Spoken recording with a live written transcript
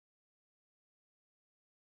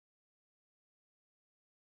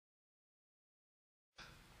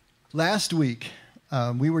Last week,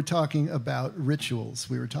 we were talking about rituals.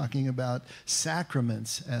 We were talking about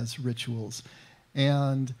sacraments as rituals.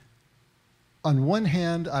 And on one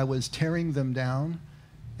hand, I was tearing them down,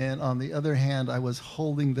 and on the other hand, I was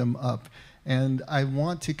holding them up. And I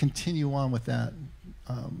want to continue on with that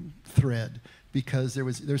thread, because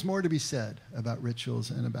there's more to be said about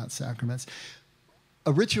rituals and about sacraments.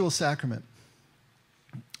 A ritual sacrament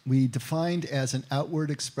we defined as an outward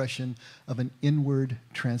expression of an inward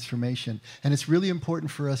transformation. And it's really important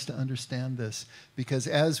for us to understand this, because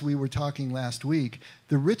as we were talking last week,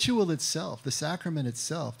 the ritual itself, the sacrament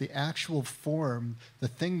itself, the actual form, the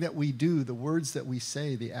thing that we do, the words that we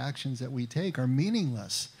say, the actions that we take are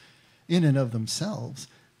meaningless in and of themselves.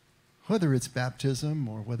 Whether it's baptism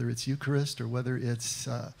or whether it's Eucharist or whether it's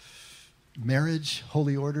marriage,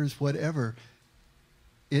 holy orders, whatever,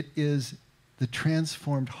 it is the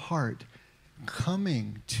transformed heart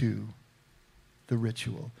coming to the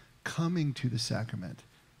ritual, coming to the sacrament,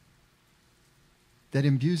 that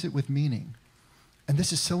imbues it with meaning. And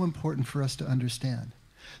this is so important for us to understand.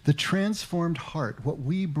 The transformed heart, what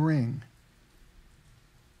we bring,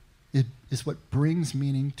 it is what brings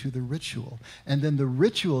meaning to the ritual. And then the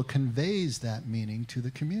ritual conveys that meaning to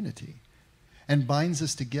the community and binds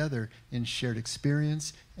us together in shared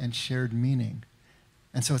experience and shared meaning.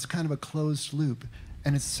 And so it's kind of a closed loop.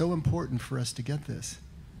 And it's so important for us to get this.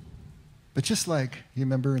 But just like, you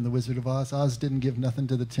remember in The Wizard of Oz, Oz didn't give nothing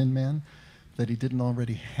to the Tin Man that he didn't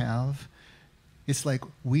already have. It's like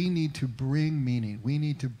we need to bring meaning. We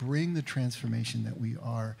need to bring the transformation that we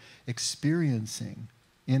are experiencing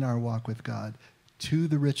in our walk with God to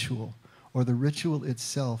the ritual, or the ritual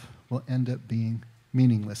itself will end up being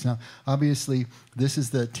meaningless. Now, obviously, this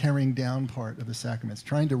is the tearing down part of the sacraments,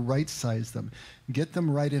 trying to right-size them, get them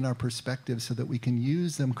right in our perspective so that we can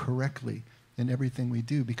use them correctly in everything we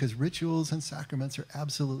do, because rituals and sacraments are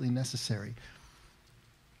absolutely necessary,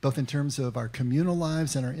 both in terms of our communal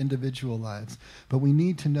lives and our individual lives. But we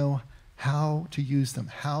need to know how to use them,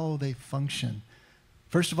 how they function.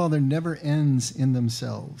 First of all, they're never ends in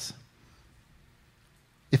themselves.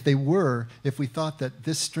 If we thought that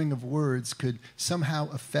this string of words could somehow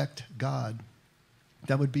affect God,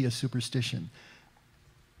 that would be a superstition.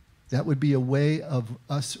 That would be a way of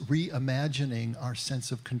us reimagining our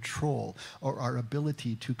sense of control, or our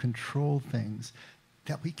ability to control things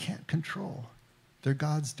that we can't control. They're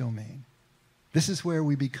God's domain. This is where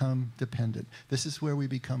we become dependent. This is where we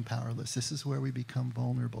become powerless. This is where we become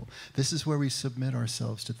vulnerable. This is where we submit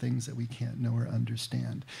ourselves to things that we can't know or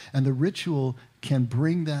understand. And the ritual can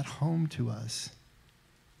bring that home to us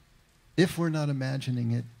if we're not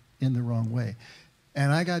imagining it in the wrong way.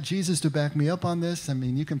 And I got Jesus to back me up on this. I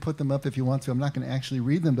mean, you can put them up if you want to. I'm not going to actually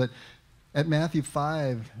read them, but at Matthew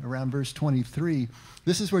 5, around verse 23,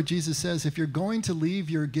 this is where Jesus says, if you're going to leave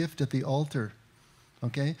your gift at the altar,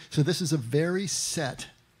 okay? So this is a very set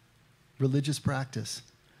religious practice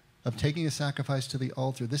of taking a sacrifice to the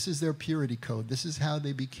altar. This is their purity code. This is how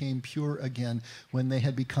they became pure again when they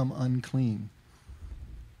had become unclean.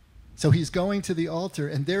 So he's going to the altar,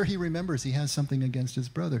 and there he remembers he has something against his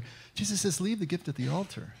brother. Jesus says, leave the gift at the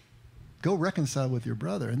altar. Go reconcile with your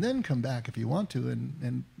brother, and then come back if you want to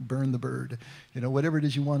and burn the bird. You know, whatever it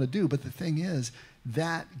is you want to do. But the thing is,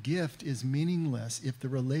 that gift is meaningless if the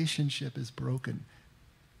relationship is broken.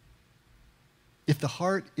 If the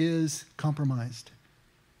heart is compromised,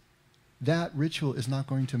 that ritual is not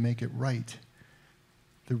going to make it right.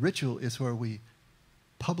 The ritual is where we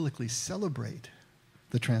publicly celebrate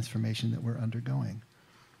the transformation that we're undergoing.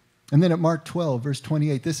 And then at Mark 12, verse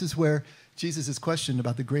 28, this is where Jesus is questioned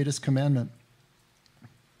about the greatest commandment.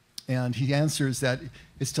 And he answers that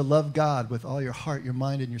it's to love God with all your heart, your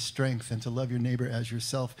mind, and your strength, and to love your neighbor as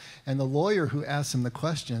yourself. And the lawyer who asks him the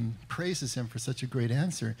question praises him for such a great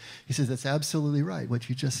answer. He says, that's absolutely right, what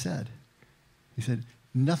you just said. He said,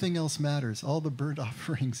 nothing else matters. All the burnt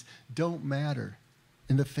offerings don't matter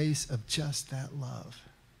in the face of just that love.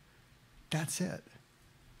 That's it.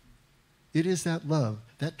 It is that love,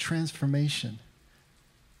 that transformation,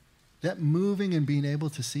 that moving and being able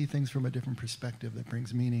to see things from a different perspective that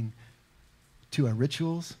brings meaning to our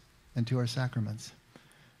rituals and to our sacraments.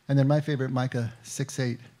 And then my favorite, Micah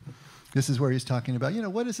 6:8. This is where he's talking about,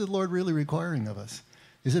 what is the Lord really requiring of us?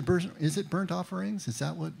 Is it burnt offerings? Is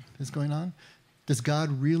that what is going on? Does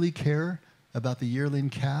God really care about the yearling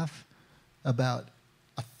calf, about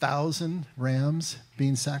 1,000 rams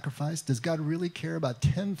being sacrificed? Does God really care about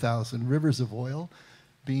 10,000 rivers of oil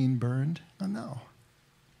being burned? Oh, no.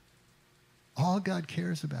 All God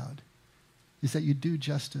cares about is that you do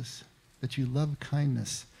justice, that you love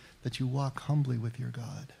kindness, that you walk humbly with your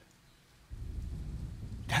God.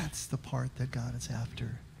 That's the part that God is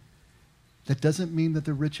after. That doesn't mean that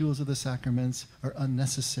the rituals of the sacraments are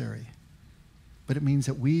unnecessary. But it means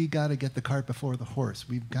that we got to get the cart before the horse.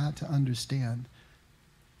 We've got to understand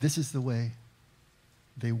this is the way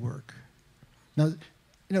they work. Now,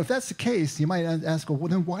 if that's the case, you might ask, well,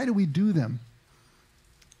 then why do we do them?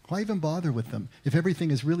 Why even bother with them if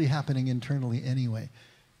everything is really happening internally anyway?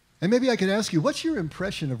 And maybe I could ask you, what's your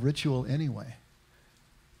impression of ritual anyway?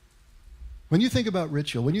 When you think about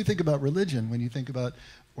ritual, when you think about religion, when you think about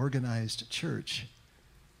organized church,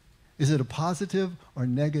 is it a positive or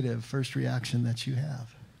negative first reaction that you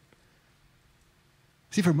have?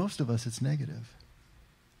 See, for most of us, it's negative.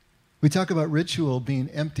 We talk about ritual being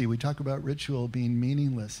empty. We talk about ritual being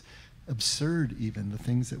meaningless, absurd even, the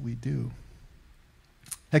things that we do.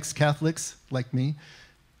 Ex-Catholics like me,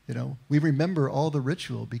 we remember all the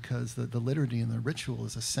ritual because the liturgy and the ritual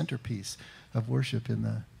is a centerpiece of worship in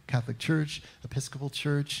the Catholic Church, Episcopal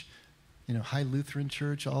Church, High Lutheran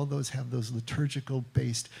Church. All those have those liturgical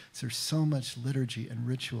based. So there's so much liturgy and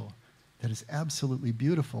ritual that is absolutely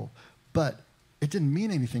beautiful, but it didn't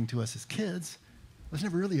mean anything to us as kids. It was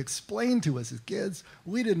never really explained to us as kids.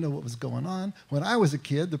 We didn't know what was going on. When I was a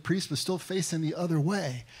kid, the priest was still facing the other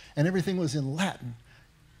way, and everything was in Latin.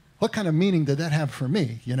 What kind of meaning did that have for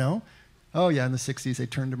me, Oh, yeah, in the 60s, they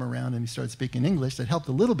turned him around and he started speaking English. That helped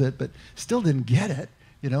a little bit, but still didn't get it.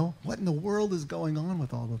 What in the world is going on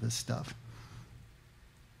with all of this stuff?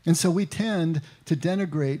 And so we tend to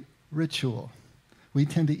denigrate ritual. We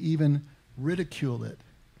tend to even ridicule it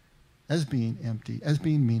as being empty, as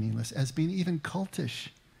being meaningless, as being even cultish.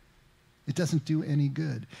 It doesn't do any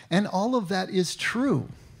good. And all of that is true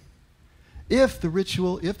if the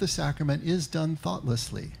ritual, if the sacrament is done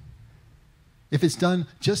thoughtlessly. If it's done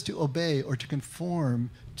just to obey or to conform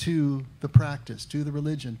to the practice, to the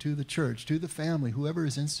religion, to the church, to the family, whoever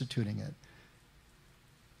is instituting it.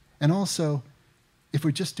 And also, if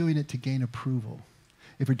we're just doing it to gain approval,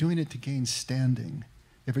 if we're doing it to gain standing,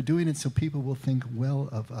 if we're doing it so people will think well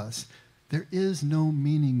of us, there is no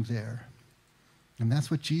meaning there. And that's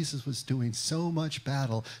what Jesus was doing so much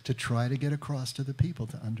battle to try to get across to the people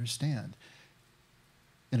to understand.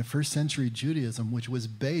 In a first century Judaism, which was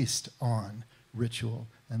based on ritual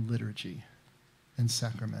and liturgy and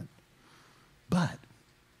sacrament. But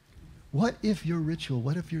what if your ritual,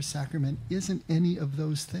 what if your sacrament isn't any of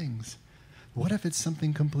those things? What if it's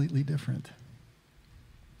something completely different?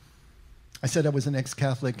 I said I was an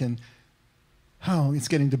ex-Catholic, and it's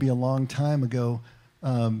getting to be a long time ago. I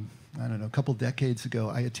don't know, a couple decades ago,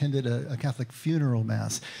 I attended a Catholic funeral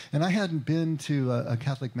mass. And I hadn't been to a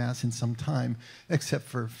Catholic mass in some time, except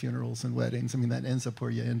for funerals and weddings. I mean, that ends up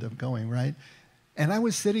where you end up going, right? And I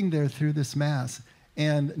was sitting there through this mass,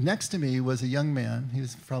 and next to me was a young man. He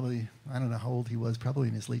was probably, I don't know how old he was, probably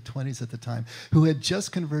in his late 20s at the time, who had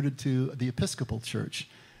just converted to the Episcopal Church.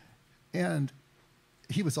 And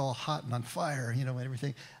he was all hot and on fire, and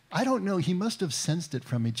everything. I don't know, he must have sensed it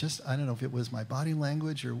from me, I don't know if it was my body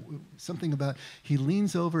language or something about, he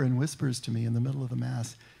leans over and whispers to me in the middle of the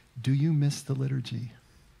Mass, "Do you miss the liturgy?"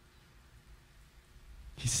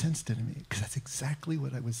 He sensed it in me, because that's exactly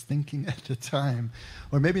what I was thinking at the time.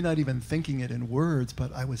 Or maybe not even thinking it in words,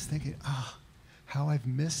 but I was thinking, how I've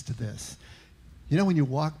missed this. When you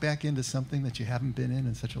walk back into something that you haven't been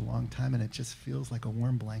in such a long time and it just feels like a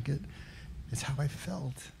warm blanket, it's how I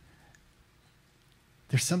felt.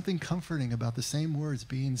 There's something comforting about the same words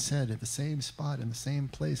being said at the same spot, in the same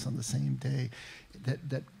place, on the same day,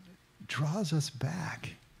 that draws us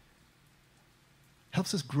back,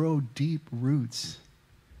 helps us grow deep roots.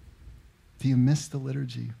 Do you miss the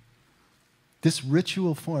liturgy? This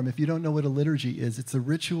ritual form, if you don't know what a liturgy is, it's a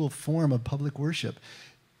ritual form of public worship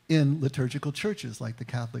in liturgical churches like the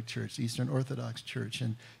Catholic Church, the Eastern Orthodox Church,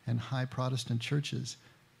 and high Protestant churches.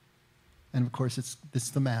 And of course, it's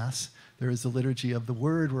the Mass. There is the liturgy of the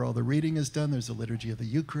Word, where all the reading is done. There's the liturgy of the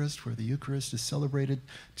Eucharist, where the Eucharist is celebrated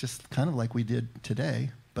just kind of like we did today,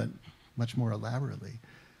 but much more elaborately.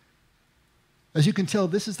 As you can tell,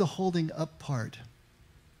 this is the holding up part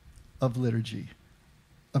of liturgy,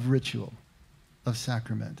 of ritual, of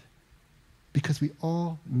sacrament, because we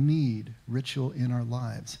all need ritual in our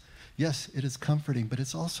lives. Yes, it is comforting, but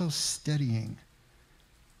it's also steadying.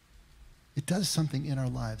 It does something in our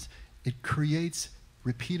lives. It creates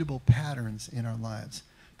repeatable patterns in our lives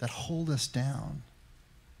that hold us down,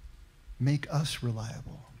 make us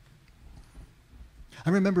reliable. I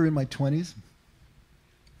remember in my 20s,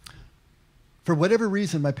 for whatever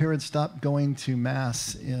reason, my parents stopped going to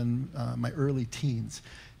Mass in my early teens.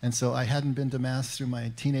 And so I hadn't been to Mass through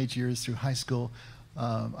my teenage years, through high school.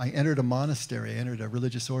 I entered a monastery, I entered a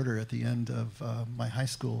religious order at the end of my high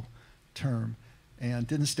school term. and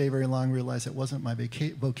didn't stay very long, realized it wasn't my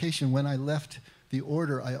vocation. When I left the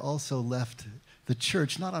order, I also left the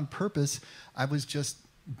church, not on purpose. I was just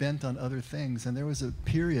bent on other things. And there was a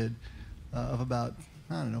period of about,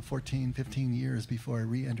 14, 15 years before I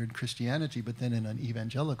re-entered Christianity, but then in an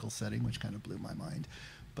evangelical setting, which kind of blew my mind.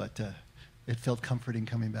 But it felt comforting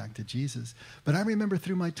coming back to Jesus. But I remember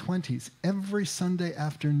through my 20s, every Sunday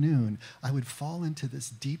afternoon, I would fall into this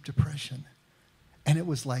deep depression. And it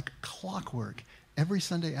was like clockwork. Every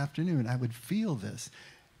Sunday afternoon, I would feel this.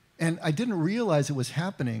 And I didn't realize it was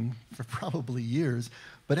happening for probably years.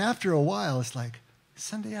 But after a while, it's like,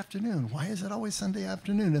 Sunday afternoon. Why is it always Sunday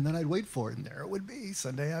afternoon? And then I'd wait for it, and there it would be,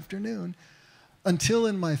 Sunday afternoon. Until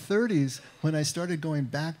in my 30s, when I started going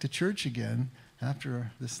back to church again,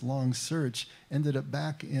 after this long search, ended up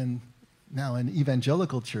back in now an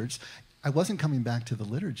evangelical church. I wasn't coming back to the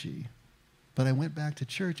liturgy, but I went back to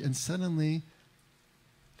church, and suddenly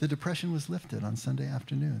the depression was lifted on Sunday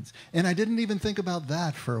afternoons. And I didn't even think about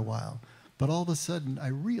that for a while, but all of a sudden I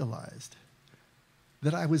realized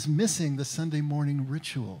that I was missing the Sunday morning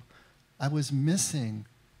ritual. I was missing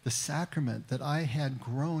the sacrament that I had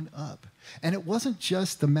grown up. And it wasn't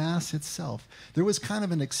just the Mass itself. There was kind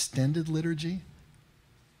of an extended liturgy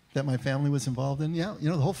that my family was involved in. Yeah,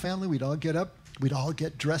 the whole family, we'd all get up. We'd all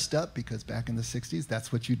get dressed up, because back in the 60s,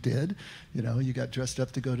 that's what you did. You got dressed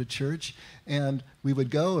up to go to church. And we would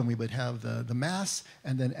go and we would have the Mass.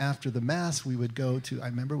 And then after the Mass, we would go to, I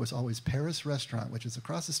remember it was always Paris Restaurant, which is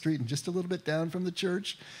across the street and just a little bit down from the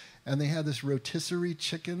church. And they had this rotisserie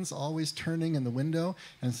chickens always turning in the window.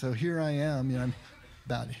 And so here I am, I'm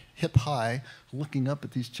about hip high, looking up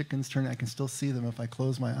at these chickens turning. I can still see them if I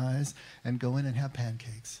close my eyes, and go in and have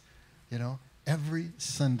pancakes, Every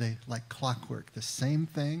Sunday, like clockwork, the same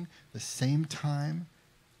thing, the same time,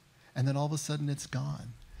 and then all of a sudden it's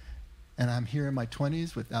gone. And I'm here in my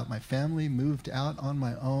 20s without my family, moved out on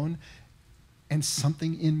my own, and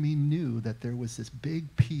something in me knew that there was this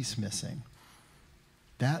big piece missing.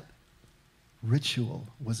 That ritual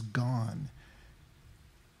was gone,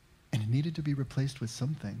 and it needed to be replaced with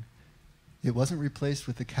something. It wasn't replaced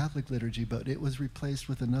with the Catholic liturgy, but it was replaced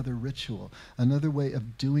with another ritual, another way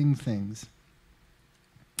of doing things.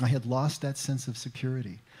 I had lost that sense of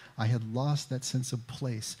security. I had lost that sense of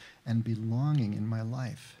place and belonging in my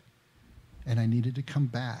life. And I needed to come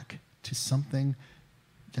back to something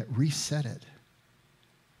that reset it.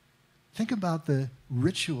 Think about the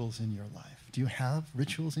rituals in your life. Do you have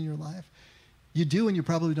rituals in your life? You do, and you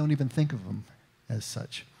probably don't even think of them as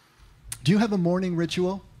such. Do you have a morning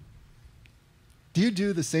ritual? Do you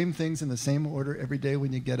do the same things in the same order every day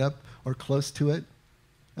when you get up, or close to it?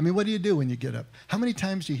 I mean, what do you do when you get up? How many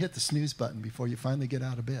times do you hit the snooze button before you finally get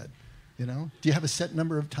out of bed? Do you have a set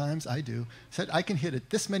number of times? I do. I can hit it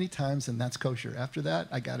this many times, and that's kosher. After that,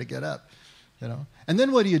 I got to get up. And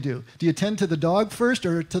then what do? Do you tend to the dog first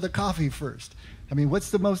or to the coffee first? I mean,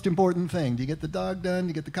 what's the most important thing? Do you get the dog done? Do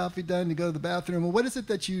you get the coffee done? Do you go to the bathroom? Well, what is it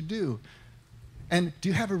that you do? And do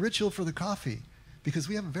you have a ritual for the coffee? Because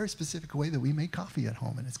we have a very specific way that we make coffee at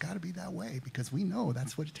home, and it's got to be that way because we know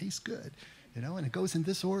that's what tastes good, and it goes in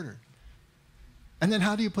this order. And then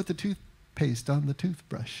how do you put the toothpaste on the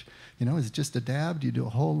toothbrush? Is it just a dab? Do you do a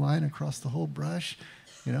whole line across the whole brush?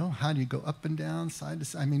 How do you go up and down, side to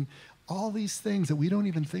side? I mean, all these things that we don't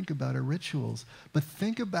even think about are rituals, but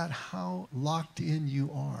think about how locked in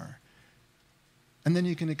you are. And then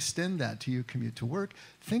you can extend that to your commute to work.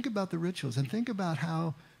 Think about the rituals and think about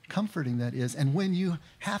how comforting that is. And when you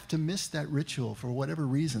have to miss that ritual for whatever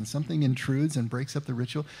reason, something intrudes and breaks up the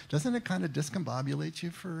ritual, doesn't it kind of discombobulate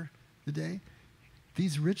you for the day?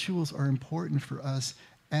 These rituals are important for us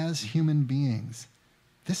as human beings.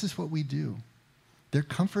 This is what we do. They're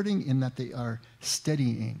comforting in that they are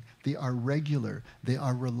steadying, they are regular, they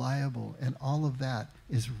are reliable, and all of that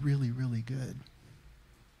is really, really good.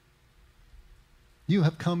 You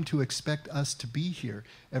have come to expect us to be here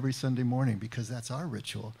every Sunday morning because that's our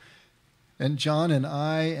ritual. And John and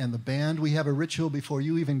I and the band, we have a ritual before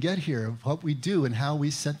you even get here of what we do and how we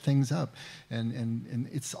set things up. And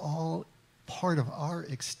it's all part of our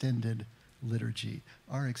extended liturgy,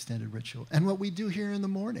 our extended ritual. And what we do here in the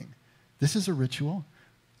morning. This is a ritual,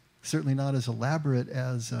 certainly not as elaborate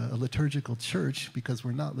as a liturgical church because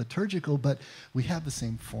we're not liturgical, but we have the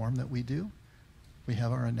same form that we do. We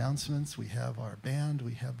have our announcements, we have our band,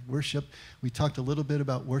 we have worship. We talked a little bit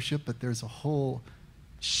about worship, but there's a whole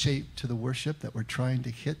shape to the worship that we're trying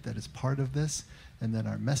to hit that is part of this, and then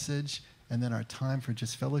our message, and then our time for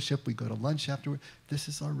just fellowship. We go to lunch afterward. This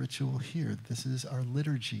is our ritual here. This is our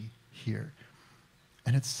liturgy here.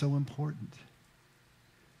 And it's so important.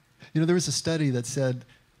 There was a study that said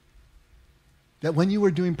That when you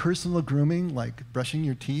were doing personal grooming, like brushing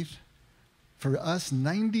your teeth, for us,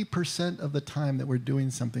 90% of the time that we're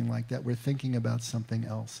doing something like that, we're thinking about something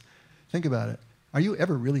else. Think about it. Are you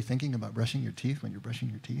ever really thinking about brushing your teeth when you're brushing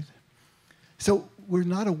your teeth? So we're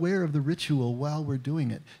not aware of the ritual while we're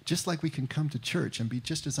doing it, just like we can come to church and be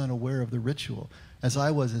just as unaware of the ritual as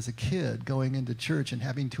I was as a kid going into church and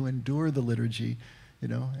having to endure the liturgy,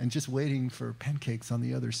 and just waiting for pancakes on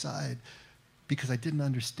the other side because I didn't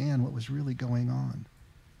understand what was really going on.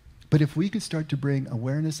 But if we could start to bring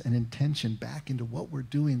awareness and intention back into what we're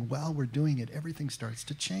doing while we're doing it, everything starts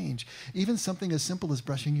to change. Even something as simple as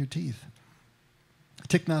brushing your teeth.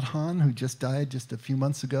 Thich Nhat Hanh, who just died just a few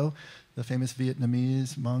months ago, the famous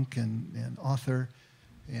Vietnamese monk and author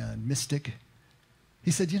and mystic, he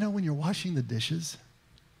said, when you're washing the dishes,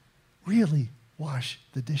 really wash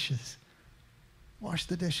the dishes. Wash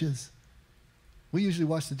the dishes. We usually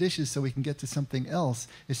wash the dishes so we can get to something else.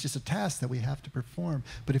 It's just a task that we have to perform.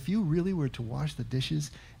 But if you really were to wash the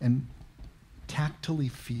dishes and tactily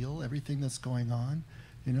feel everything that's going on,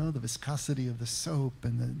 the viscosity of the soap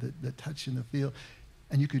and the touch and the feel,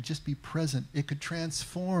 and you could just be present, it could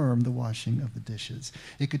transform the washing of the dishes.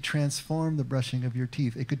 It could transform the brushing of your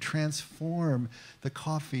teeth. It could transform the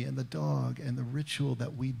coffee and the dog and the ritual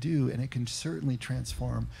that we do, and it can certainly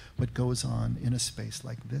transform what goes on in a space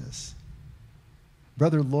like this.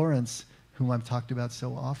 Brother Lawrence, whom I've talked about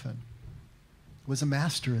so often, was a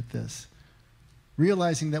master at this,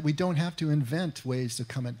 realizing that we don't have to invent ways to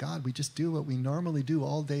come at God. We just do what we normally do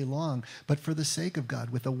all day long, but for the sake of God,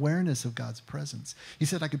 with awareness of God's presence. He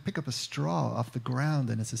said, I could pick up a straw off the ground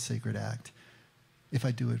and it's a sacred act if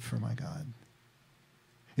I do it for my God.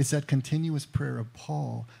 It's that continuous prayer of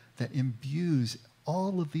Paul that imbues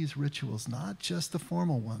all of these rituals, not just the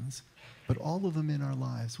formal ones, but all of them in our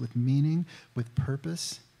lives with meaning, with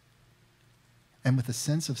purpose, and with a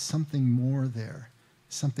sense of something more there,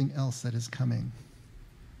 something else that is coming.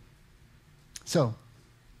 So,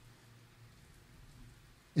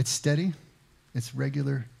 it's steady, it's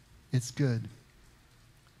regular, it's good,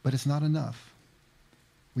 but it's not enough.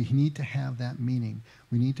 We need to have that meaning.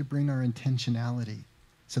 We need to bring our intentionality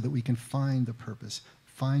so that we can find the purpose,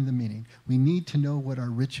 find the meaning. We need to know what our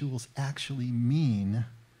rituals actually mean,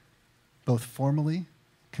 both formally,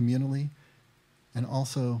 communally, and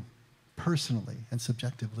also personally and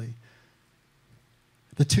subjectively.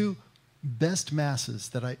 The two best masses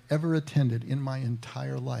that I ever attended in my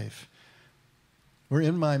entire life were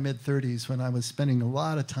in my mid-30s when I was spending a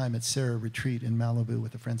lot of time at Sarah Retreat in Malibu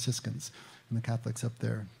with the Franciscans and the Catholics up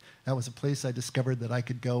there. That was a place I discovered that I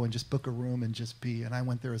could go and just book a room and just be. And I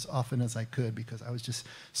went there as often as I could because I was just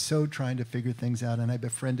so trying to figure things out. And I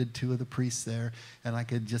befriended two of the priests there, and I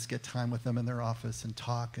could just get time with them in their office and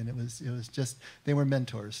talk. And it was just, they were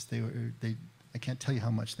mentors. I can't tell you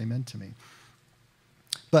how much they meant to me.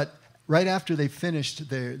 But right after they finished,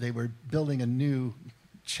 they were building a new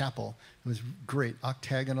chapel. It was great,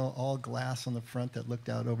 octagonal, all glass on the front that looked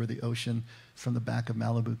out over the ocean from the back of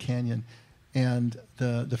Malibu Canyon. And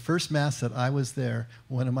the first Mass that I was there,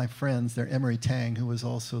 one of my friends, their Emery Tang, who was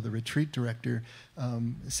also the retreat director,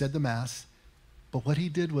 said the Mass. But what he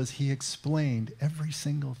did was he explained every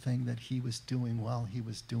single thing that he was doing while he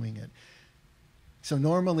was doing it. So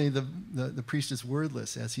normally the priest is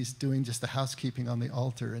wordless as he's doing just the housekeeping on the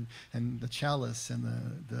altar and the chalice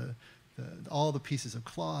and all the pieces of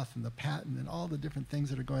cloth and the paten and all the different things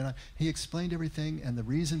that are going on. He explained everything and the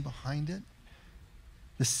reason behind it,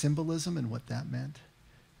 the symbolism and what that meant.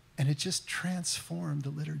 And it just transformed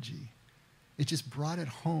the liturgy. It just brought it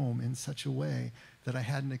home in such a way that I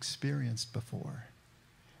hadn't experienced before.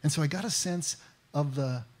 And so I got a sense of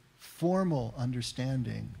the formal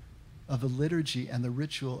understanding of the liturgy and the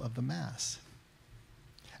ritual of the Mass.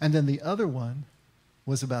 And then the other one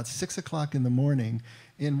was about 6 o'clock in the morning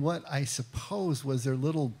in what I suppose was their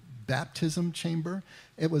little baptism chamber.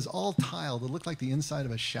 It was all tiled. It looked like the inside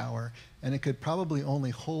of a shower, and it could probably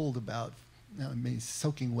only hold about, maybe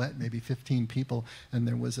soaking wet, maybe 15 people, and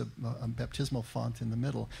there was a baptismal font in the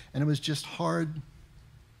middle. And it was just hard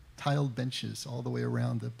tiled benches all the way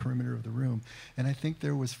around the perimeter of the room. And I think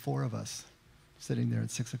there was 4 of us sitting there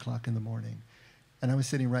at 6 o'clock in the morning. And I was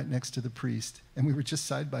sitting right next to the priest, and we were just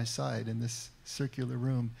side by side in this circular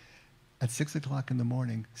room at 6 o'clock in the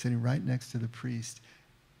morning, sitting right next to the priest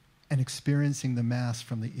and experiencing the Mass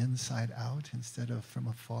from the inside out instead of from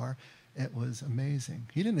afar. It was amazing.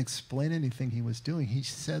 He didn't explain anything he was doing. He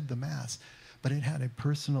said the Mass, but it had a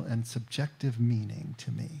personal and subjective meaning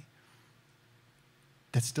to me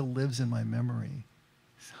that still lives in my memory,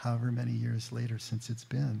 however many years later since it's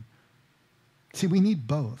been. See, we need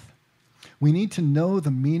both. We need to know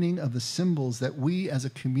the meaning of the symbols that we as a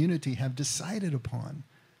community have decided upon,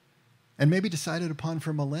 and maybe decided upon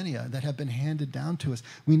for millennia, that have been handed down to us.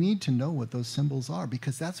 We need to know what those symbols are,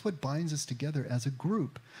 because that's what binds us together as a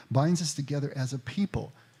group, binds us together as a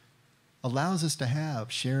people, allows us to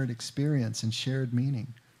have shared experience and shared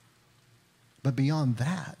meaning. But beyond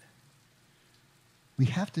that, we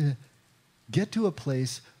have to get to a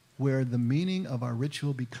place where the meaning of our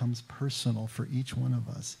ritual becomes personal for each one of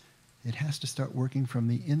us. It has to start working from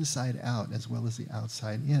the inside out as well as the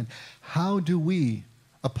outside in. How do we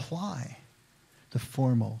apply the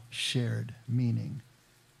formal shared meaning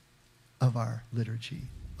of our liturgy,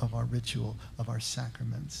 of our ritual, of our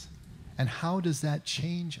sacraments? And how does that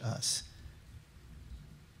change us?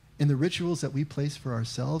 In the rituals that we place for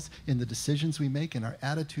ourselves, in the decisions we make, in our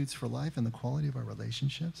attitudes for life, and the quality of our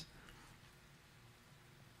relationships?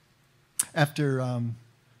 After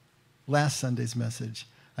last Sunday's message,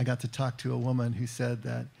 I got to talk to a woman who said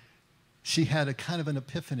that she had a kind of an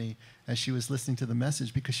epiphany as she was listening to the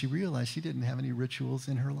message, because she realized she didn't have any rituals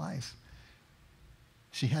in her life.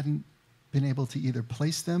 She hadn't been able to either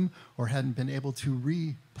place them or hadn't been able to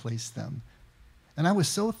replace them. And I was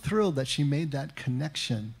so thrilled that she made that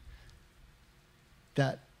connection,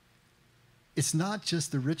 that it's not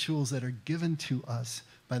just the rituals that are given to us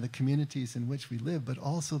by the communities in which we live, but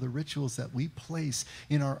also the rituals that we place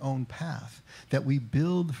in our own path, that we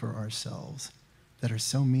build for ourselves, that are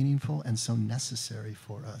so meaningful and so necessary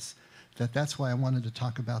for us. That's why I wanted to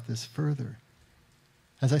talk about this further.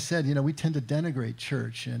 As I said, we tend to denigrate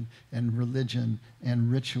church and religion and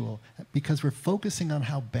ritual because we're focusing on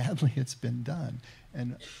how badly it's been done.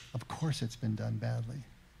 And of course it's been done badly.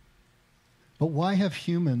 But why have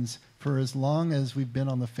humans, for as long as we've been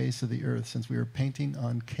on the face of the earth, since we were painting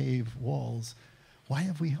on cave walls, why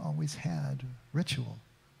have we always had ritual,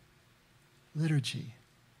 liturgy?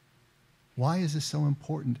 Why is this so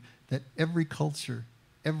important that every culture,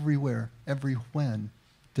 everywhere, every when,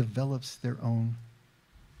 develops their own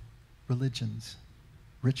religions,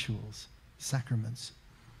 rituals, sacraments?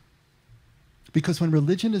 Because when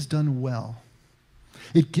religion is done well,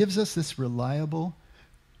 it gives us this reliable,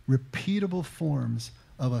 repeatable forms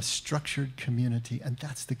of a structured community, and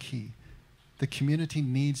that's the key. The community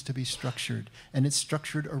needs to be structured, and it's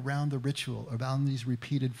structured around the ritual, around these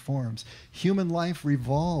repeated forms. Human life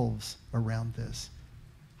revolves around this,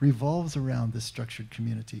 revolves around this structured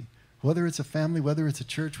community. Whether it's a family, whether it's a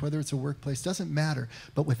church, whether it's a workplace, doesn't matter.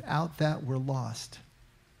 But without that, we're lost.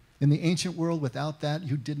 In the ancient world, without that,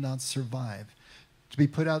 you did not survive. To be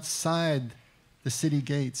put outside the city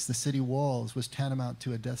gates, the city walls, was tantamount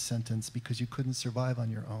to a death sentence because you couldn't survive on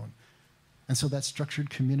your own. And so that structured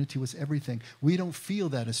community was everything. We don't feel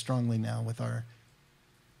that as strongly now with our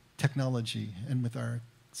technology and with our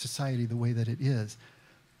society the way that it is.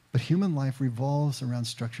 But human life revolves around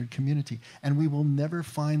structured community, and we will never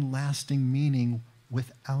find lasting meaning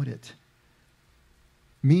without it.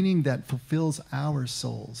 Meaning that fulfills our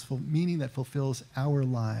souls, meaning that fulfills our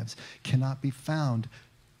lives, cannot be found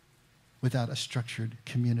without a structured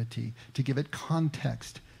community, to give it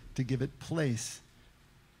context, to give it place,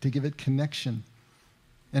 to give it connection.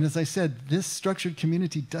 And as I said, this structured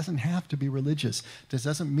community doesn't have to be religious. This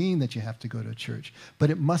doesn't mean that you have to go to a church,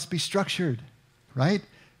 but it must be structured, right?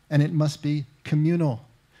 And it must be communal.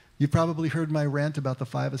 You've probably heard my rant about the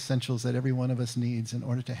 5 essentials that every one of us needs in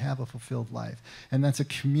order to have a fulfilled life. And that's a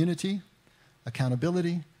community,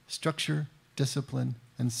 accountability, structure, discipline,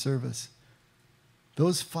 and service.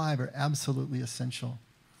 Those 5 are absolutely essential.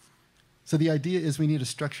 So the idea is we need a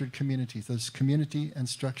structured community. There's community and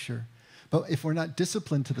structure. But if we're not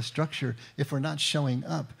disciplined to the structure, if we're not showing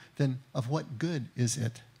up, then of what good is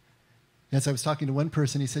it? As I was talking to one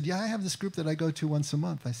person, he said, yeah, I have this group that I go to once a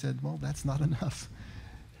month. I said, well, that's not enough.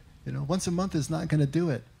 Once a month is not going to do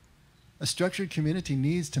it. A structured community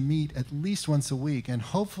needs to meet at least once a week, and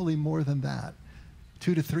hopefully more than that.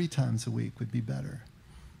 2 to 3 times a week would be better.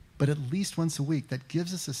 But at least once a week, that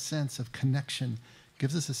gives us a sense of connection,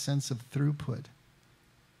 gives us a sense of throughput.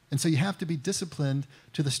 And so you have to be disciplined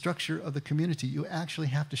to the structure of the community. You actually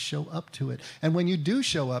have to show up to it. And when you do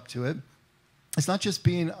show up to it, it's not just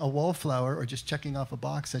being a wallflower or just checking off a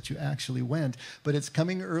box that you actually went, but it's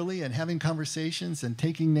coming early and having conversations and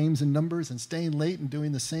taking names and numbers and staying late and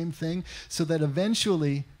doing the same thing, so that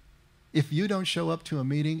eventually, if you don't show up to a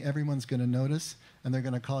meeting, everyone's going to notice and they're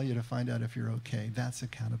going to call you to find out if you're okay. That's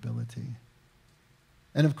accountability.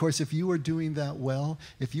 And of course, if you are doing that well,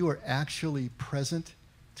 if you are actually present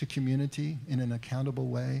to community in an accountable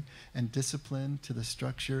way and disciplined to the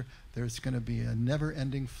structure, there's going to be a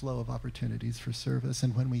never-ending flow of opportunities for service.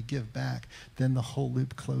 And when we give back, then the whole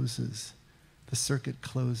loop closes. The circuit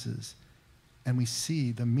closes. and we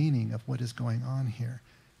see the meaning of what is going on here.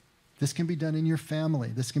 This can be done in your family.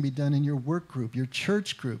 This can be done in your work group, your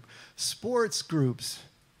church group, sports groups,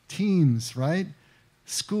 teams, right?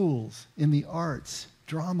 Schools, in the arts.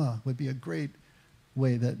 Drama would be a great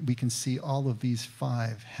way that we can see all of these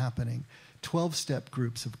 5 happening. 12-step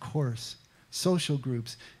groups, of course. Social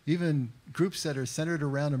groups, even groups that are centered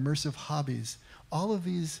around immersive hobbies. All of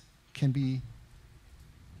these can be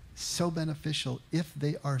so beneficial if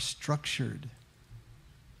they are structured.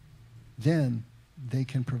 Then they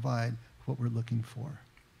can provide what we're looking for.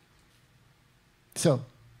 So,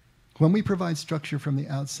 when we provide structure from the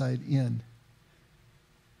outside in,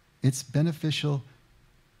 it's beneficial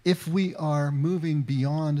if we are moving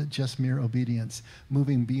beyond just mere obedience,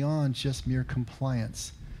 moving beyond just mere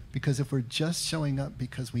compliance. Because if we're just showing up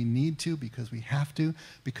because we need to, because we have to,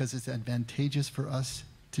 because it's advantageous for us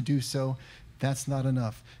to do so, that's not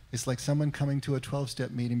enough. It's like someone coming to a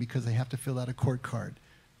 12-step meeting because they have to fill out a court card.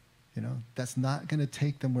 You know, that's not going to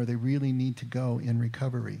take them where they really need to go in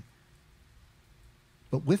recovery.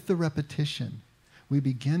 But with the repetition, we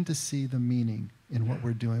begin to see the meaning in what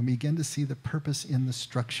we're doing. We begin to see the purpose in the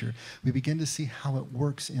structure. We begin to see how it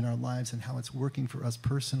works in our lives and how it's working for us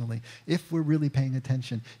personally. If we're really paying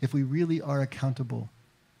attention, if we really are accountable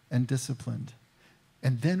and disciplined.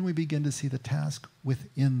 And then we begin to see the task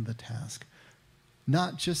within the task.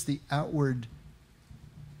 Not just the outward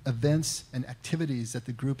events and activities that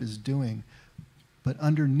the group is doing, but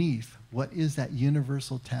underneath, what is that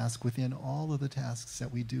universal task within all of the tasks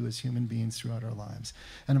that we do as human beings throughout our lives?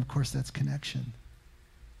 And of course, that's connection.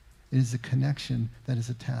 It is a connection that is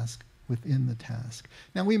a task within the task.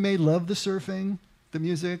 Now, we may love the surfing, the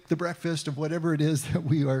music, the breakfast, of whatever it is that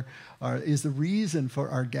we is the reason for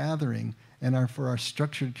our gathering and for our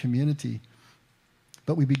structured community.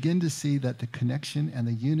 But we begin to see that the connection and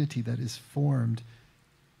the unity that is formed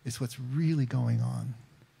is what's really going on.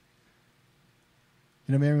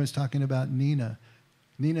 You know, Mary was talking about Nina.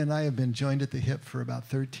 Nina and I have been joined at the hip for about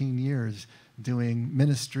 13 years doing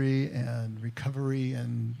ministry and recovery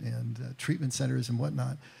and treatment centers and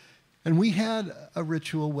whatnot. And we had a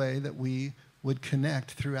ritual way that we would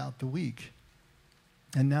connect throughout the week.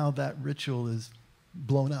 And now that ritual is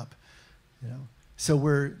blown up, you know. So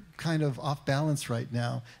we're kind of off balance right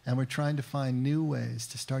now, and we're trying to find new ways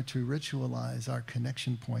to start to ritualize our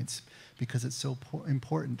connection points because it's so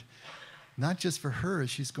important. Not just for her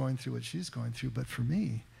as she's going through what she's going through, but for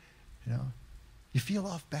me. You know, you feel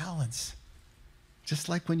off balance. Just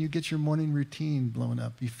like when you get your morning routine blown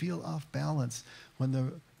up, you feel off balance when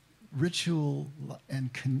the ritual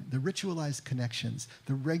and the ritualized connections,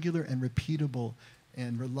 the regular and repeatable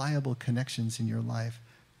and reliable connections in your life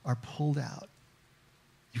are pulled out.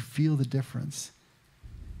 You feel the difference.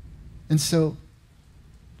 And so,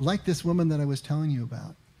 like this woman that I was telling you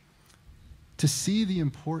about, to see the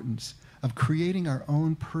importance of creating our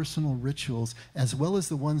own personal rituals as well as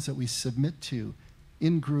the ones that we submit to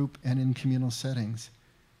in group and in communal settings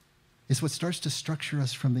is what starts to structure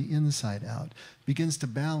us from the inside out, begins to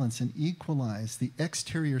balance and equalize the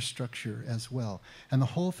exterior structure as well. And the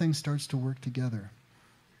whole thing starts to work together.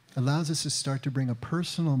 Allows us to start to bring a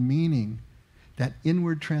personal meaning, that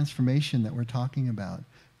inward transformation that we're talking about,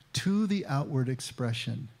 to the outward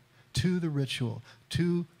expression, to the ritual,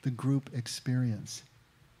 to the group experience.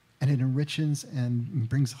 And it enriches and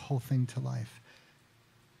brings the whole thing to life.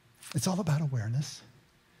 It's all about awareness.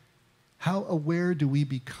 How aware do we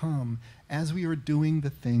become as we are doing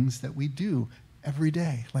the things that we do every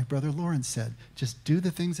day? Like Brother Lawrence said, just do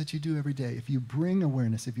the things that you do every day. If you bring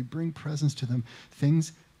awareness, if you bring presence to them,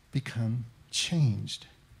 things become changed.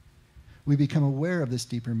 We become aware of this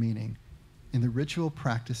deeper meaning in the ritual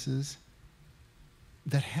practices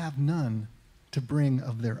that have none to bring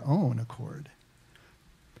of their own accord.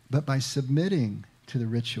 But by submitting to the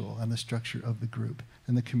ritual and the structure of the group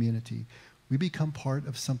and the community, we become part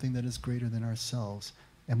of something that is greater than ourselves,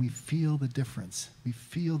 and we feel the difference. We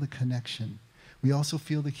feel the connection. We also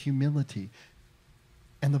feel the humility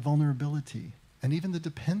and the vulnerability and even the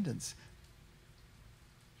dependence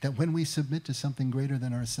that when we submit to something greater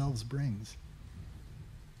than ourselves brings.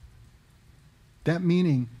 That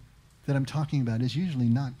meaning that I'm talking about is usually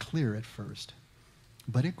not clear at first,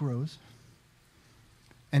 but it grows.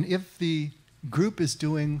 And if the group is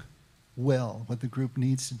doing well what the group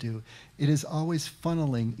needs to do, it is always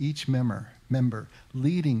funneling each member,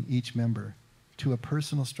 leading each member to a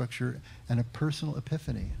personal structure and a personal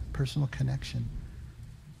epiphany, personal connection.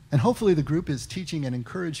 And hopefully the group is teaching and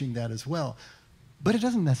encouraging that as well. But it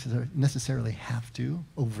doesn't necessarily have to,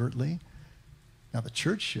 overtly. Now, the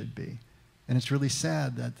church should be. And it's really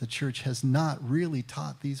sad that the church has not really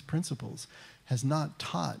taught these principles, has not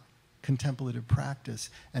taught contemplative practice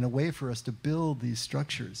and a way for us to build these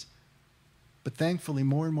structures. But thankfully,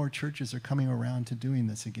 more and more churches are coming around to doing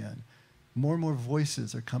this again. More and more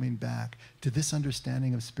voices are coming back to this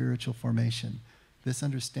understanding of spiritual formation, this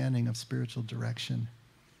understanding of spiritual direction.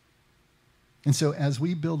 And so as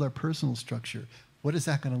we build our personal structure, what is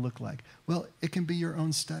that going to look like? Well, it can be your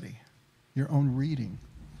own study, your own reading.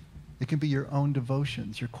 It can be your own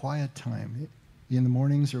devotions, your quiet time in the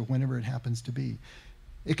mornings or whenever it happens to be.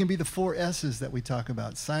 It can be the 4 S's that we talk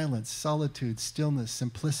about: silence, solitude, stillness,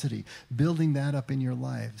 simplicity, building that up in your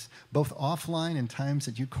lives, both offline in times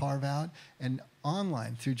that you carve out and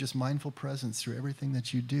online through just mindful presence, through everything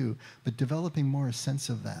that you do, but developing more a sense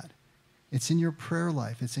of that. It's in your prayer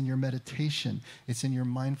life, it's in your meditation, it's in your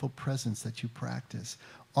mindful presence that you practice.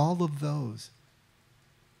 All of those,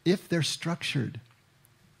 if they're structured,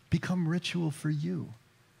 become ritual for you,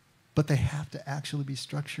 but they have to actually be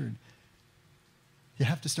structured. You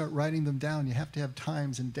have to start writing them down. You have to have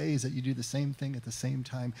times and days that you do the same thing at the same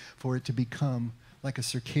time for it to become like a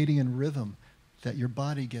circadian rhythm that your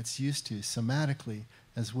body gets used to somatically,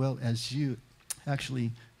 as well as you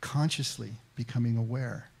actually consciously becoming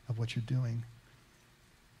aware of what you're doing.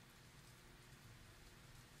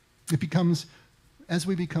 It becomes, as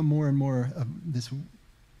we become more and more of this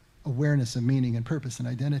awareness of meaning and purpose and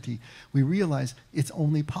identity, we realize it's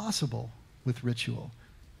only possible with ritual,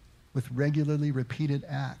 with regularly repeated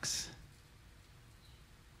acts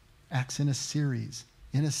in a series,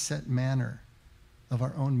 in a set manner of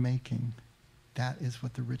our own making. That is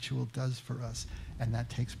what the ritual does for us, and that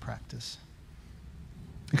takes practice.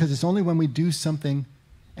 Because it's only when we do something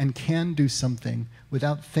and can do something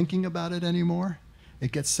without thinking about it anymore,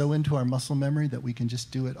 it gets so into our muscle memory that we can just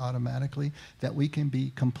do it automatically, that we can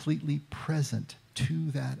be completely present to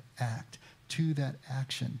that act, to that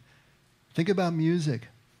action. Think about music.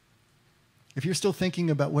 If you're still thinking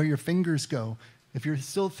about where your fingers go, if you're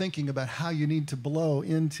still thinking about how you need to blow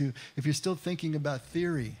into, if you're still thinking about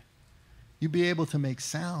theory, you'd be able to make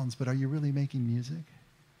sounds, but are you really making music?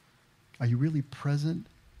 Are you really present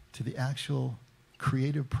to the actual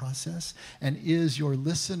creative process? And is your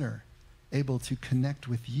listener able to connect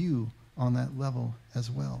with you on that level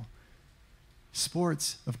as well?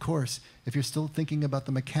 Sports, of course, if you're still thinking about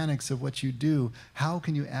the mechanics of what you do, how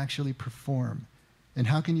can you actually perform? And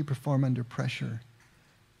how can you perform under pressure?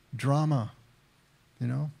 Drama,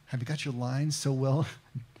 have you got your lines so well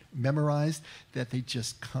memorized that they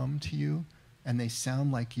just come to you and they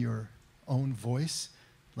sound like your own voice,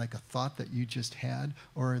 like a thought that you just had?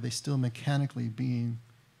 Or are they still mechanically being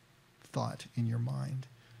thought in your mind?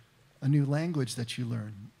 A new language that you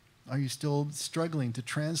learn, are you still struggling to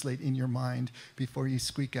translate in your mind before you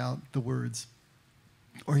squeak out the words?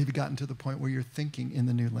 Or have you gotten to the point where you're thinking in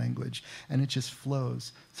the new language and it just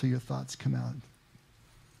flows so your thoughts come out?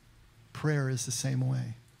 Prayer is the same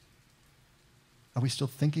way. Are we still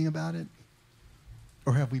thinking about it?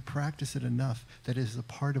 Or have we practiced it enough that it is a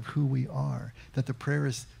part of who we are, that the prayer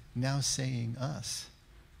is now saying us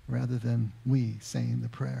rather than we saying the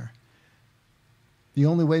prayer? The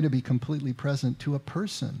only way to be completely present to a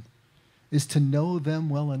person is to know them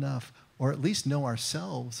well enough, or at least know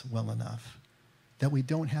ourselves well enough, that we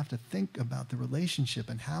don't have to think about the relationship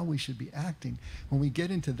and how we should be acting. When we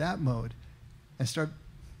get into that mode and start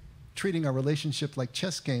treating our relationship like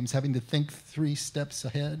chess games, having to think 3 steps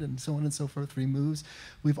ahead and so on and so forth, 3 moves,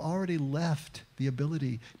 we've already left the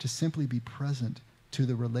ability to simply be present to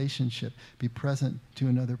the relationship, be present to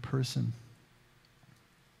another person.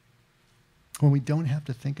 When we don't have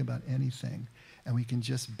to think about anything and we can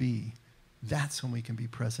just be, that's when we can be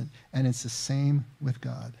present. And it's the same with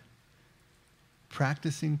God.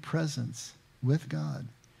 Practicing presence with God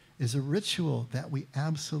is a ritual that we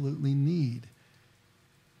absolutely need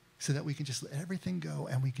so that we can just let everything go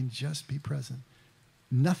and we can just be present.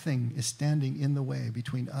 Nothing is standing in the way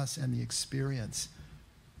between us and the experience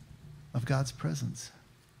of God's presence.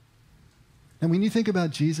 And when you think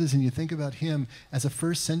about Jesus and you think about him as a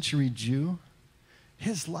first century Jew,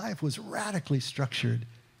 his life was radically structured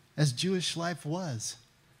as Jewish life was,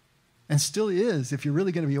 and still is if you're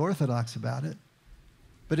really going to be orthodox about it.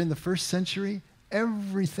 But in the first century,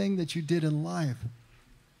 everything that you did in life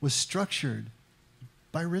was structured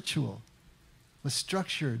by ritual, was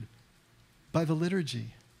structured by the liturgy.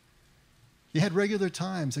 You had regular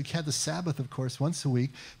times, like you had the Sabbath, of course, once a week,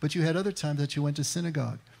 but you had other times that you went to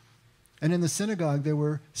synagogue. And in the synagogue, there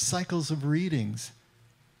were cycles of readings,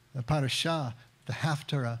 the parashah, the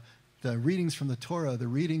haftarah, the readings from the Torah, the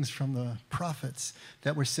readings from the prophets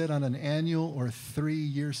that were said on an annual or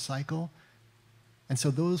 3-year cycle. And so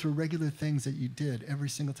those were regular things that you did every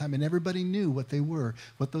single time. And everybody knew what they were,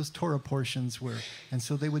 what those Torah portions were. And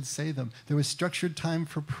so they would say them. There was structured time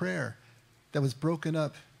for prayer that was broken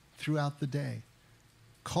up throughout the day.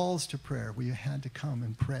 Calls to prayer where you had to come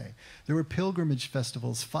and pray. There were pilgrimage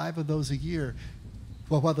festivals, 5 of those a year.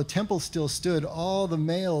 Well, while the temple still stood, all the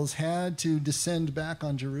males had to descend back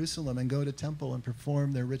on Jerusalem and go to temple and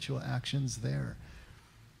perform their ritual actions there.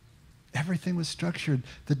 Everything was structured.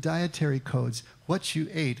 The dietary codes, what you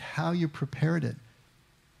ate, how you prepared it.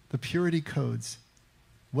 The purity codes,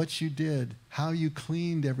 what you did, how you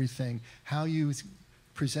cleaned everything, how you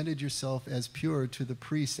presented yourself as pure to the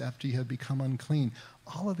priests after you had become unclean.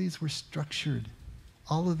 All of these were structured.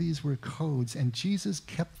 All of these were codes, and Jesus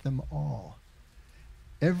kept them all.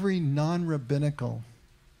 Every non-rabbinical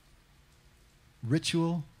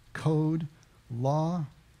ritual, code, law,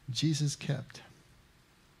 Jesus kept.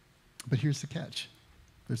 But here's the catch.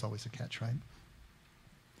 There's always a catch, right?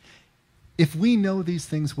 If we know these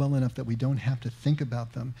things well enough that we don't have to think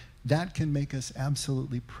about them, that can make us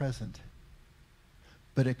absolutely present.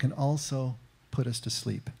 But it can also put us to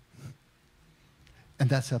sleep. And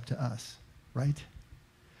that's up to us, right?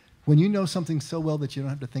 When you know something so well that you don't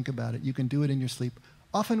have to think about it, you can do it in your sleep.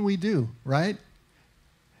 Often we do, right?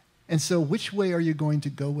 And so which way are you going to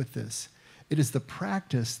go with this? It is the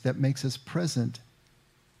practice that makes us present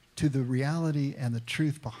to the reality and the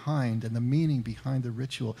truth behind and the meaning behind the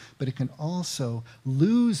ritual, but it can also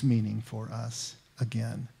lose meaning for us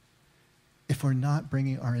again if we're not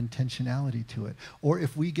bringing our intentionality to it, or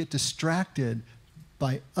if we get distracted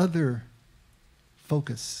by other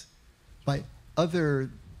focus, by other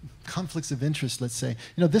conflicts of interest, let's say.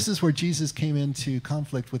 You know, this is where Jesus came into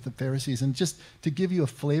conflict with the Pharisees. And just to give you a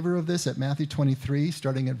flavor of this, at Matthew 23,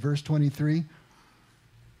 starting at verse 23,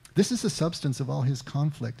 this is the substance of all his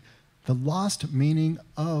conflict. The lost meaning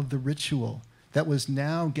of the ritual that was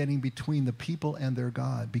now getting between the people and their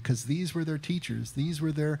God, because these were their teachers, these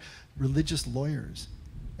were their religious lawyers,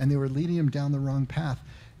 and they were leading them down the wrong path.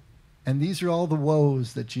 And these are all the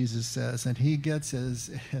woes that Jesus says, and he gets as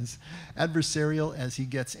adversarial as he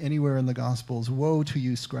gets anywhere in the Gospels. Woe to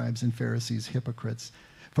you, scribes and Pharisees, hypocrites,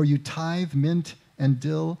 for you tithe mint and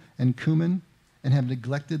dill and cumin, and have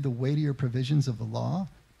neglected the weightier provisions of the law,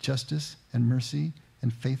 justice and mercy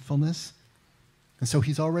and faithfulness. And so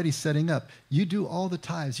he's already setting up. You do all the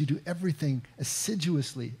tithes. You do everything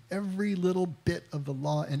assiduously. Every little bit of the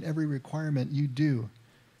law and every requirement you do.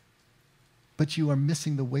 But you are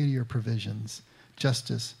missing the weightier provisions,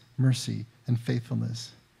 justice, mercy, and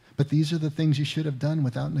faithfulness. But these are the things you should have done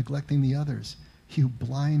without neglecting the others. You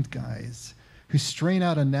blind guys who strain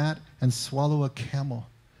out a gnat and swallow a camel.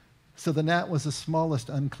 So the gnat was the smallest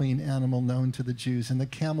unclean animal known to the Jews, and the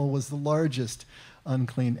camel was the largest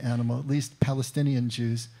unclean animal, at least Palestinian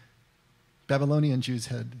Jews. Babylonian Jews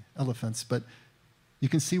had elephants, but you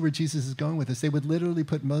can see where Jesus is going with this. They would literally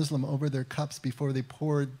put muslin over their cups before they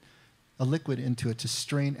poured a liquid into it to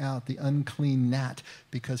strain out the unclean gnat,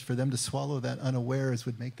 because for them to swallow that unawares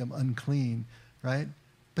would make them unclean, right?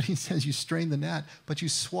 But he says you strain the gnat, but you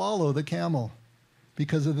swallow the camel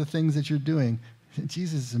because of the things that you're doing.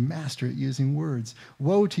 Jesus is a master at using words.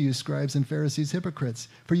 Woe to you, scribes and Pharisees, hypocrites,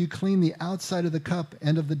 for you clean the outside of the cup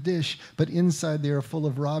and of the dish, but inside they are full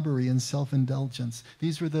of robbery and self-indulgence.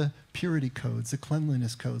 These were the purity codes, the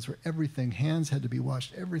cleanliness codes, where everything, hands had to be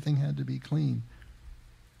washed, everything had to be clean.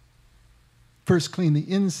 First clean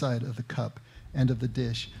the inside of the cup and of the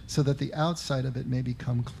dish, so that the outside of it may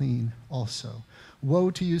become clean also.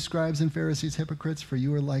 Woe to you, scribes and Pharisees, hypocrites, for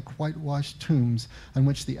you are like whitewashed tombs, on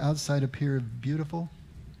which the outside appear beautiful,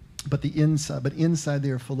 but inside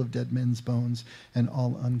they are full of dead men's bones and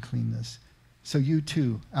all uncleanness. So you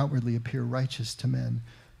too outwardly appear righteous to men,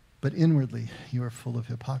 but inwardly you are full of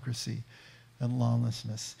hypocrisy and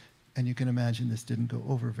lawlessness. And you can imagine this didn't go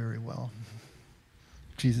over very well.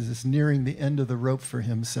 Jesus is nearing the end of the rope for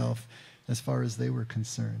himself as far as they were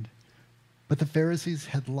concerned. But the Pharisees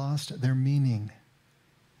had lost their meaning.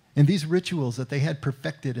 And these rituals that they had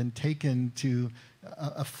perfected and taken to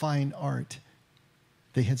a fine art,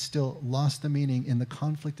 they had still lost the meaning in the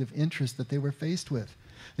conflict of interest that they were faced with.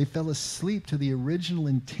 They fell asleep to the original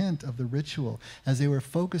intent of the ritual as they were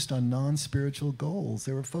focused on non-spiritual goals.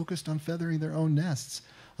 They were focused on feathering their own nests,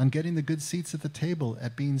 on getting the good seats at the table,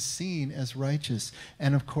 at being seen as righteous,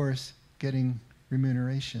 and of course, getting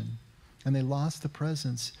remuneration. And they lost the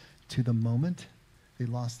presence to the moment. They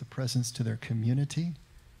lost the presence to their community.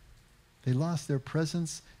 They lost their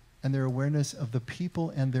presence and their awareness of the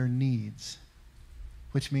people and their needs,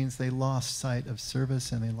 which means they lost sight of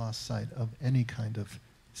service and they lost sight of any kind of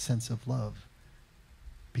sense of love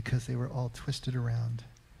because they were all twisted around.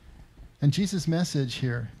 And Jesus' message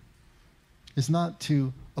here is not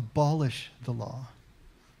to abolish the law,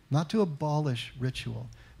 not to abolish ritual,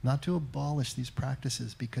 not to abolish these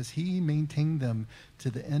practices, because he maintained them to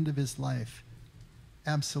the end of his life.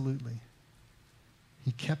 Absolutely.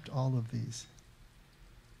 He kept all of these.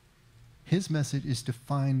 His message is to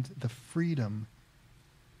find the freedom,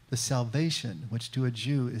 the salvation, which to a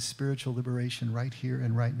Jew is spiritual liberation right here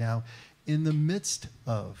and right now, in the midst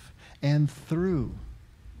of and through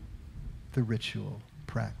the ritual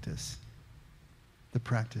practice, the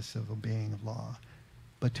practice of obeying law,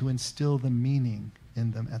 but to instill the meaning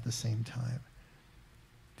in them at the same time.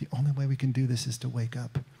 The only way we can do this is to wake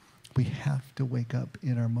up. We have to wake up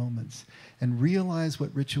in our moments and realize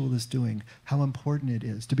what ritual is doing, how important it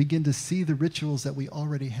is, to begin to see the rituals that we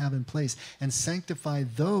already have in place and sanctify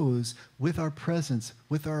those with our presence,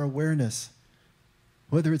 with our awareness.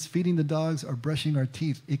 Whether it's feeding the dogs or brushing our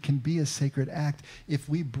teeth, it can be a sacred act if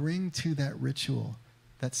we bring to that ritual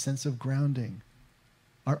that sense of grounding,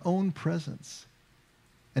 our own presence,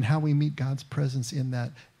 and how we meet God's presence in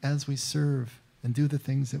that as we serve and do the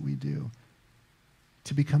things that we do.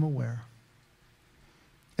 To become aware.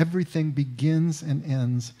 Everything begins and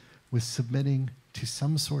ends with submitting to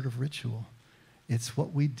some sort of ritual. It's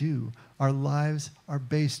what we do. Our lives are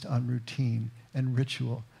based on routine and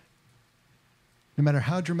ritual. No matter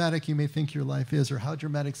how dramatic you may think your life is or how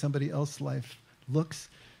dramatic somebody else's life looks,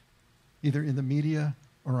 either in the media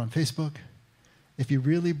or on Facebook, if you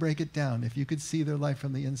really break it down, if you could see their life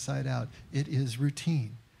from the inside out, it is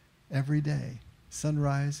routine every day.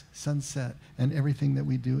 Sunrise, sunset, and everything that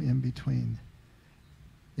we do in between.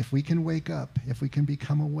 If we can wake up, if we can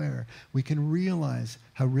become aware, we can realize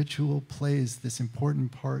how ritual plays this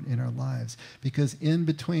important part in our lives, because in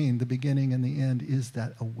between the beginning and the end is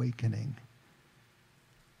that awakening,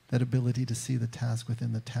 that ability to see the task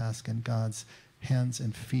within the task and God's hands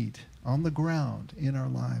and feet on the ground in our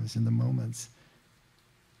lives in the moments.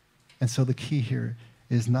 And so the key here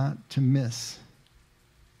is not to miss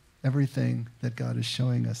everything that God is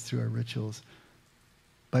showing us through our rituals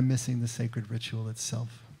by missing the sacred ritual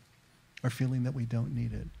itself, or feeling that we don't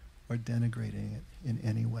need it, or denigrating it in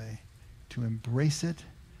any way. To embrace it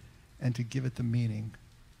and to give it the meaning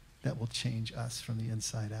that will change us from the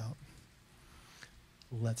inside out.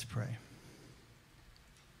 Let's pray.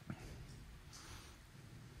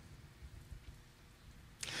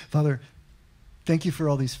 Father, thank you for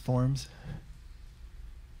all these forms,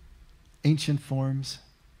 ancient forms,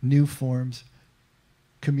 new forms,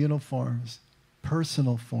 communal forms,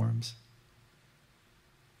 personal forms.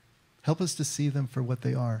 Help us to see them for what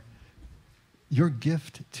they are. Your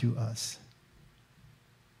gift to us.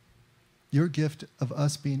 Your gift of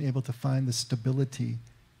us being able to find the stability,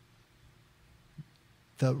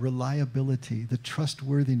 the reliability, the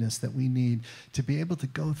trustworthiness that we need to be able to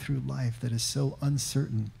go through life that is so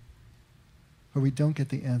uncertain, where we don't get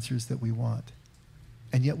the answers that we want.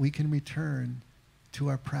 And yet we can return to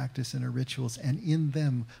our practice and our rituals, and in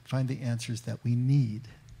them find the answers that we need,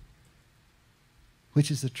 which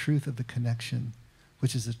is the truth of the connection,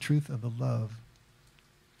 which is the truth of the love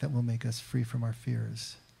that will make us free from our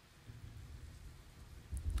fears.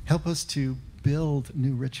 Help us to build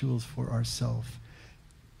new rituals for ourselves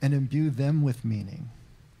and imbue them with meaning.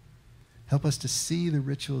 Help us to see the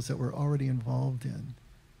rituals that we're already involved in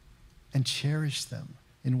and cherish them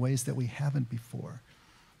in ways that we haven't before,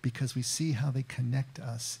 because we see how they connect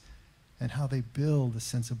us and how they build a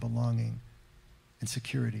sense of belonging and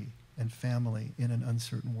security and family in an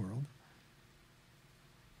uncertain world.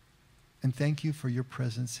 And thank you for your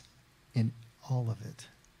presence in all of it,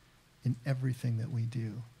 in everything that we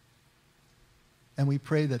do. And we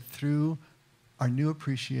pray that through our new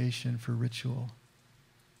appreciation for ritual,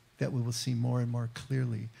 that we will see more and more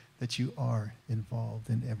clearly that you are involved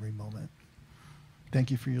in every moment. Thank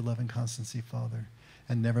you for your love and constancy, Father.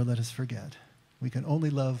 And never let us forget. We can only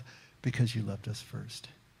love because you loved us first.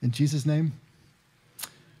 In Jesus' name,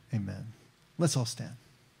 amen. Let's all stand.